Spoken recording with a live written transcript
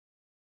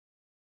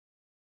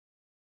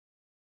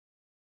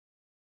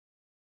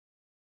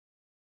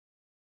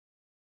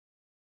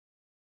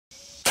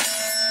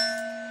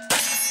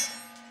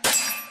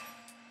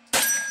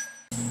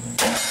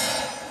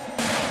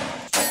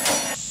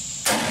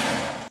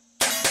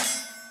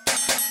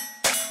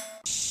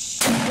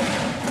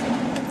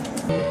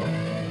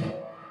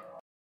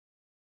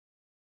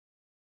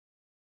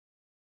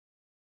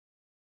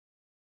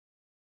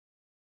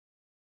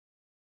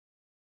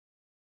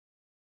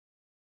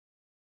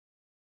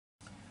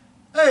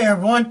Hey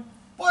everyone,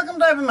 welcome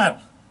to Heavy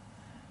Metal.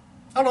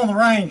 Out on the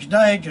range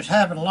today, just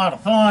having a lot of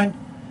fun.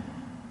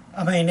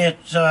 I mean,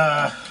 it's,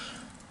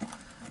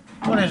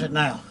 what is it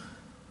now?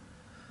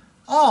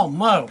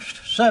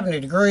 Almost 70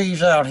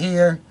 degrees out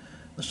here.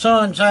 The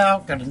sun's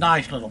out, got a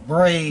nice little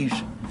breeze.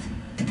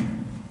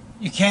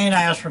 You can't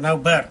ask for no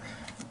better.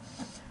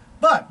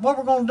 But what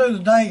we're going to do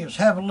today is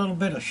have a little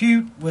bit of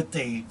shoot with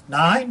the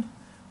 9,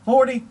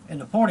 40, and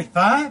the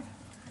 45.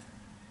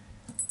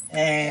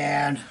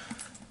 And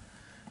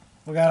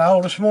we got to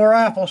hold us some more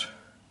rifles.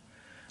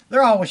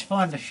 They're always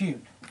fun to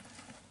shoot.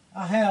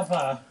 I have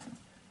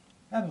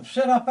them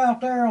set up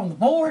out there on the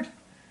board,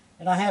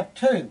 and I have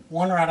two,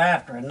 one right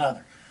after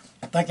another.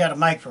 I think that'll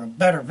make for a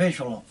better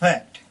visual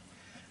effect.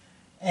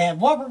 And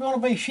what we're going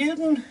to be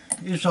shooting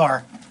is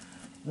our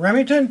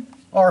Remington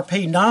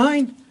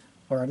RP9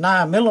 for a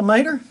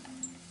 9mm.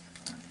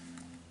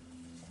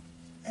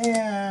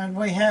 And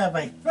we have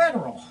a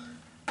Federal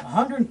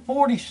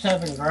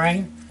 147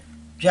 grain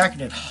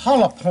jacketed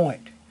hollow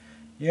point.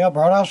 Yeah, I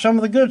brought out some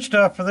of the good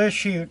stuff for this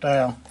shoot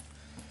now.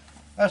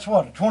 That's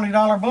what, a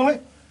 $20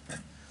 bullet?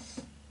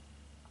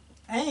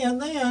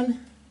 And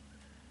then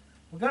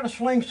we got to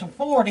sling some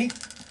 40.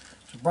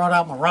 So brought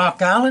out my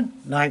Rock Island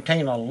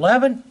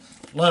 1911.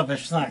 Love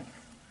this thing.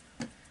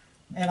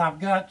 And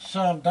I've got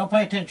some, don't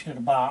pay attention to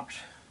the box.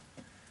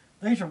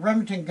 These are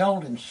Remington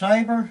Golden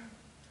Saber.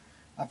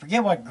 I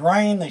forget what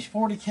grain these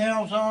 40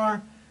 cals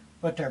are,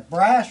 but they're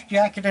brass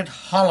jacketed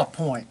hollow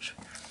points.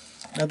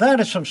 Now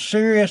that is some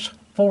serious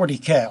 40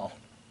 cal.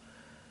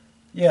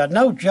 Yeah,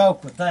 no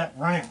joke with that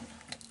round.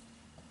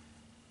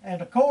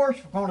 And of course,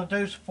 we're going to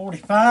do some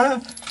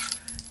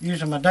 45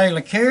 using my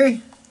daily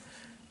carry,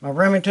 my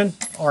Remington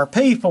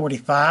RP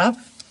 45.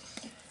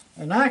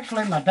 And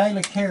actually my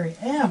daily carry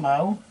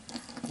ammo,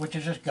 which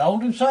is this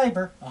Golden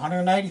Saber,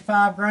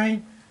 185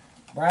 grain,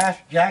 brass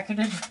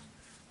jacketed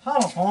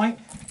hollow point.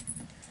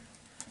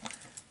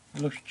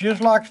 It looks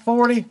just like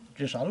 40,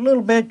 just a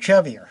little bit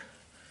chubbier.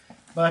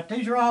 But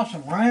these are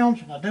awesome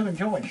rounds, and I do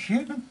enjoy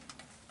shooting them.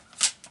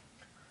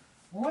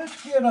 Well,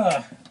 let's get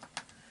the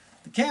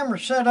camera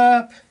set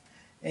up,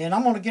 and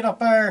I'm going to get up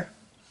there,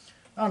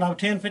 I don't know,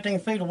 10, 15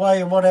 feet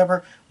away or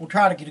whatever. We'll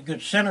try to get a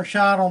good center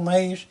shot on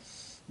these,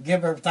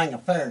 give everything a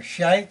fair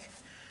shake.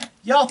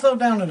 Y'all throw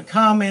down in the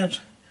comments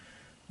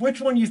which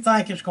one you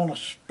think is going to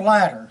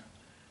splatter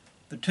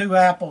the two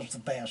apples the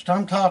best.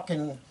 I'm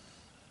talking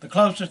the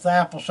closest to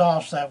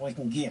applesauce that we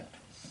can get.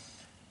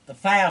 The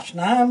fast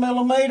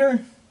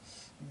 9mm,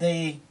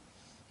 the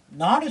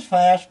not as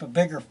fast but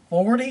bigger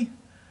 40,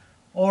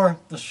 or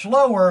the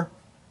slower,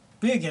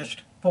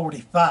 biggest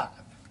 45.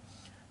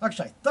 Like I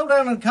say, throw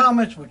down in the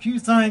comments what you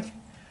think.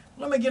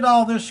 Let me get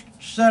all this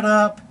set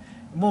up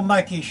and we'll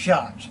make these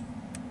shots.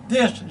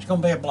 This is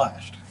going to be a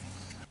blast.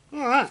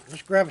 Alright,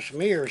 let's grab some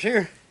ears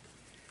here.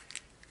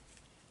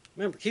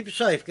 Remember, keep it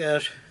safe,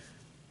 guys.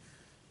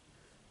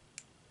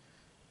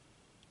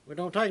 We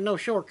don't take no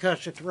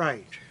shortcuts at the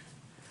range.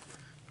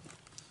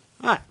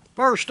 Alright,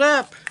 first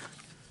step,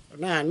 a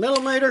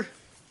 9mm.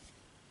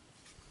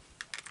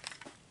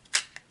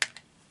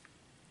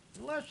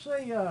 Let's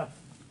see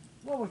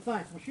what we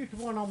think. We'll shoot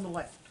the one on the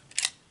left.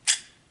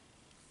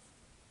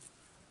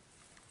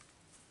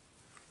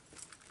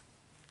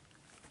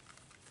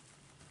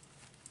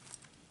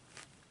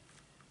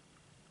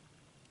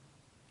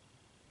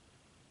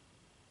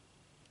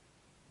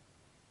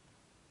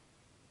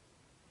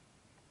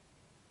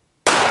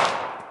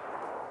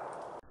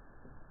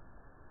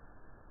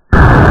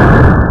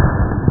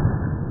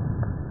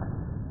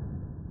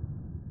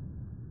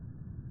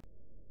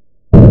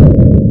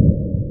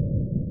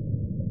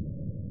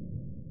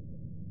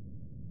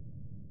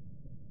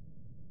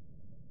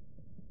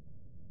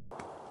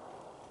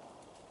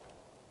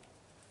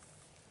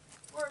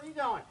 Where are you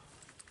going?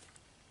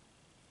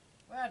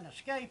 We had an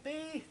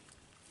escapee.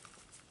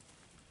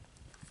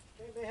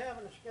 Can't be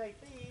having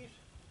escapees.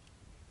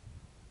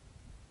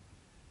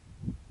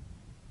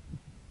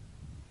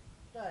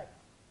 Stay.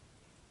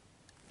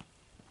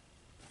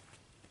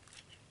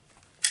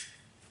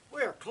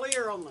 We are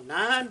clear on the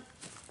 9.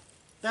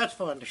 That's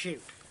fun to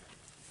shoot.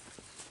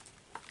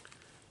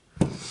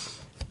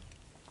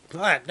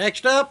 Alright,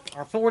 next up,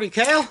 our 40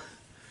 cal.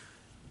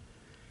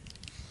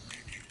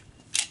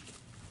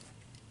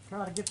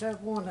 Try to get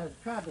that one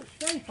that tried to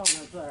escape on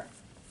us there.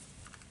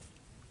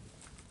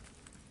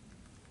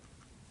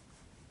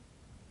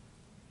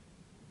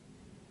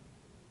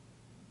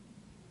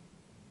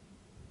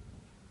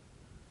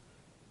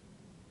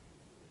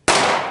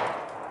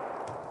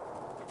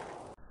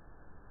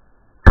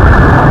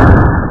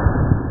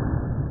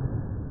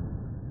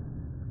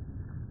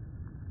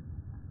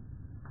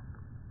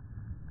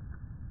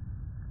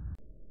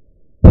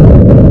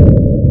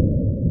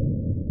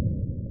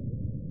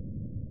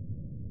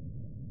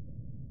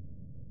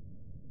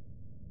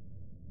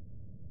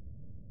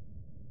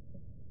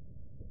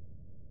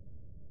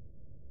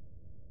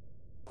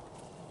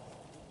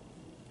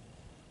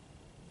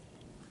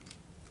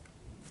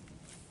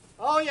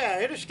 Oh yeah,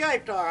 it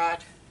escaped all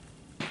right.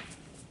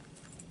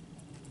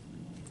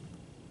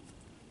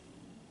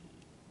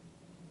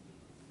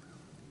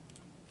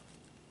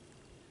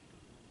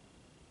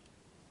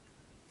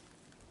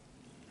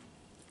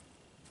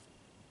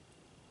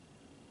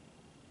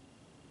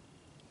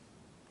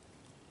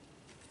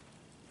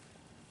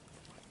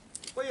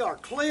 we are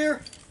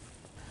clear.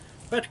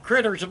 Bet the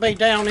critters will be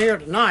down here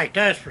tonight,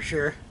 that's for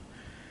sure.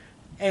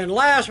 And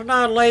last but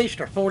not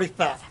least, our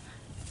 45.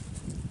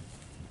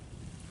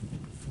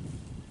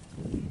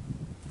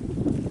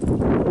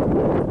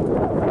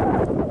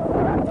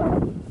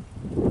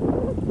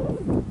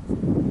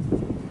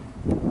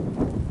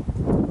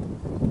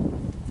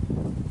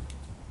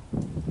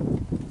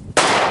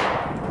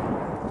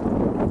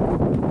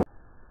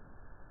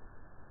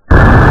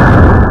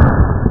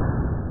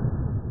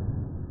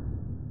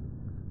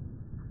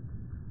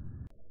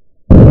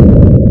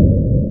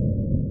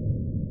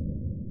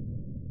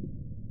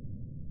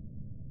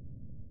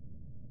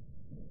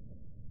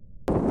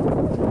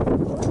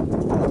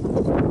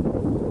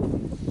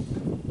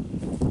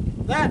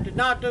 That did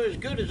not do as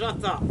good as I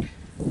thought.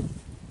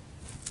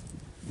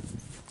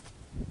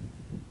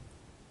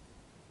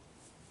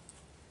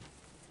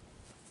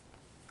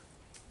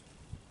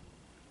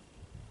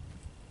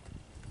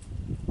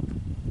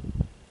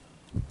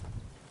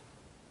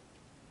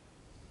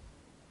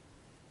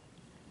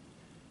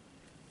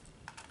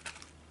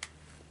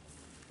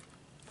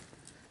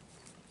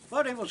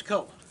 But it was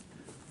cool.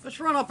 Let's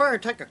run up there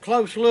and take a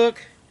close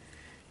look.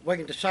 We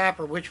can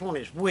decipher which one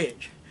is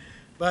which.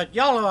 But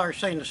y'all have already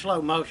seen the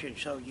slow motion,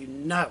 so you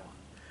know.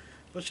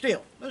 But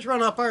still, let's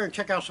run up there and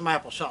check out some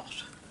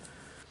applesauce.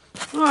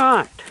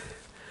 Alright.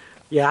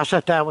 Yeah, I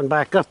set that one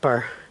back up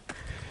there.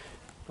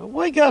 But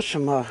we got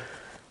some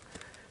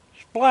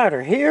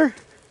splatter here.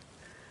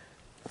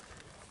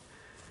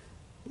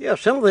 Yeah,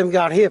 some of them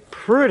got hit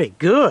pretty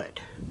good.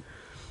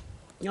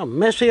 You know,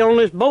 messy on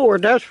this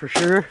board, that's for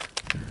sure.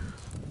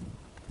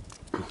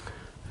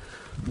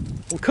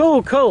 Well,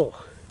 cool, cool.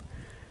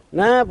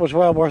 That was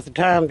well worth the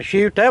time to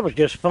shoot. That was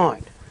just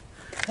fun.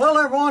 Well,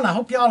 everyone, I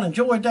hope y'all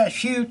enjoyed that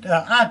shoot.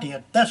 I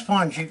did. That's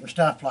fun shooting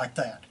stuff like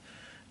that.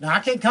 Now,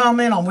 I can't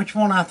comment on which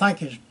one I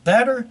think is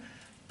better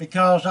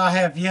because I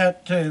have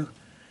yet to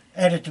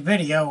edit the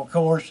video, of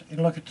course,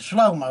 and look at the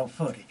slow-mo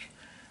footage.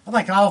 I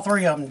think all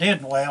three of them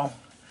did well,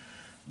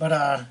 but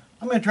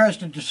I'm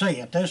interested to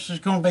see it. This is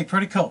going to be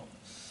pretty cool.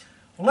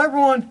 Well,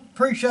 everyone,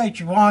 appreciate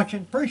you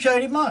watching.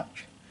 Appreciate it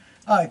much.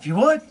 If you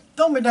would,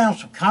 throw me down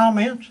some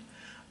comments.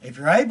 If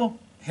you're able,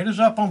 hit us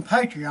up on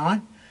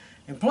Patreon.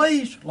 And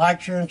please like,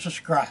 share, and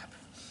subscribe.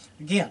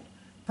 Again,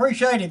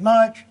 appreciate it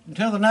much.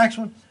 Until the next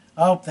one,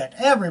 I hope that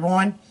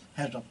everyone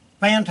has a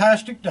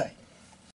fantastic day.